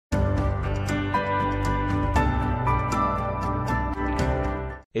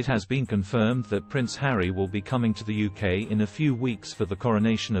It has been confirmed that Prince Harry will be coming to the UK in a few weeks for the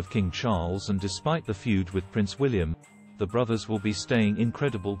coronation of King Charles, and despite the feud with Prince William, the brothers will be staying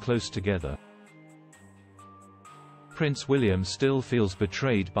incredibly close together. Prince William still feels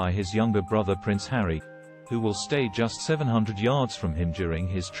betrayed by his younger brother Prince Harry, who will stay just 700 yards from him during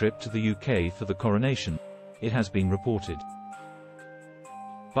his trip to the UK for the coronation, it has been reported.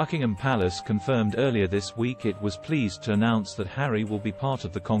 Buckingham Palace confirmed earlier this week it was pleased to announce that Harry will be part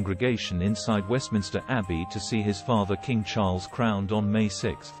of the congregation inside Westminster Abbey to see his father King Charles crowned on May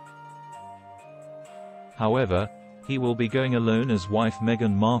 6. However, he will be going alone as wife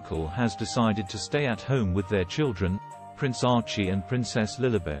Meghan Markle has decided to stay at home with their children, Prince Archie and Princess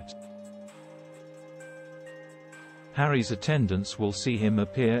Lilibet. Harry's attendance will see him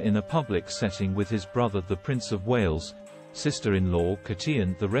appear in a public setting with his brother the Prince of Wales, sister-in-law Katie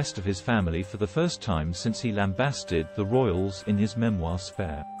and the rest of his family for the first time since he lambasted the royals in his memoir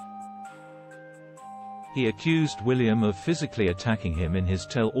Spare. He accused William of physically attacking him in his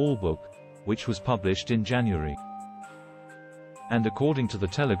tell-all book, which was published in January. And according to the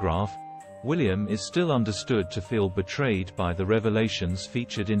Telegraph, William is still understood to feel betrayed by the revelations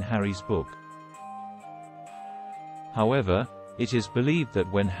featured in Harry's book. However, it is believed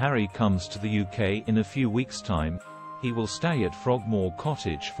that when Harry comes to the UK in a few weeks' time, he will stay at Frogmore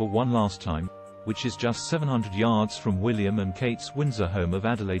Cottage for one last time, which is just 700 yards from William and Kate's Windsor home of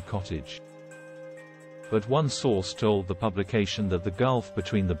Adelaide Cottage. But one source told the publication that the gulf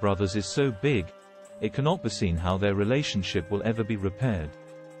between the brothers is so big, it cannot be seen how their relationship will ever be repaired.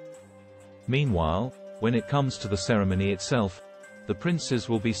 Meanwhile, when it comes to the ceremony itself, the princes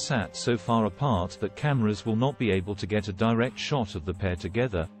will be sat so far apart that cameras will not be able to get a direct shot of the pair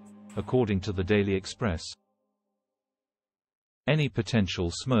together, according to the Daily Express. Any potential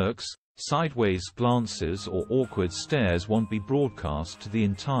smirks, sideways glances or awkward stares won't be broadcast to the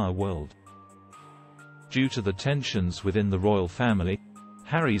entire world. Due to the tensions within the royal family,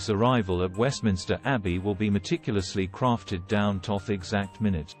 Harry's arrival at Westminster Abbey will be meticulously crafted down to the exact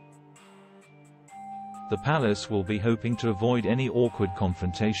minute. The palace will be hoping to avoid any awkward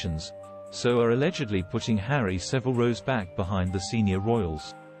confrontations, so are allegedly putting Harry several rows back behind the senior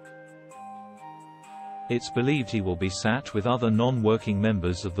royals. It's believed he will be sat with other non-working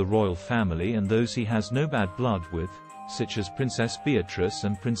members of the royal family and those he has no bad blood with, such as Princess Beatrice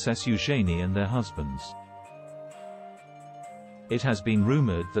and Princess Eugenie and their husbands. It has been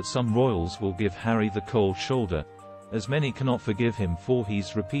rumored that some royals will give Harry the cold shoulder, as many cannot forgive him for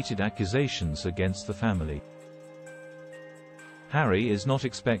his repeated accusations against the family. Harry is not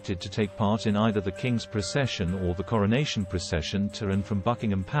expected to take part in either the King's procession or the coronation procession to and from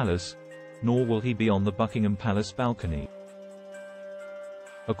Buckingham Palace, nor will he be on the Buckingham Palace balcony.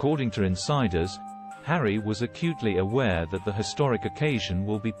 According to insiders, Harry was acutely aware that the historic occasion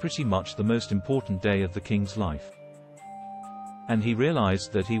will be pretty much the most important day of the King's life. And he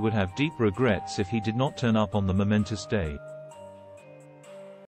realized that he would have deep regrets if he did not turn up on the momentous day.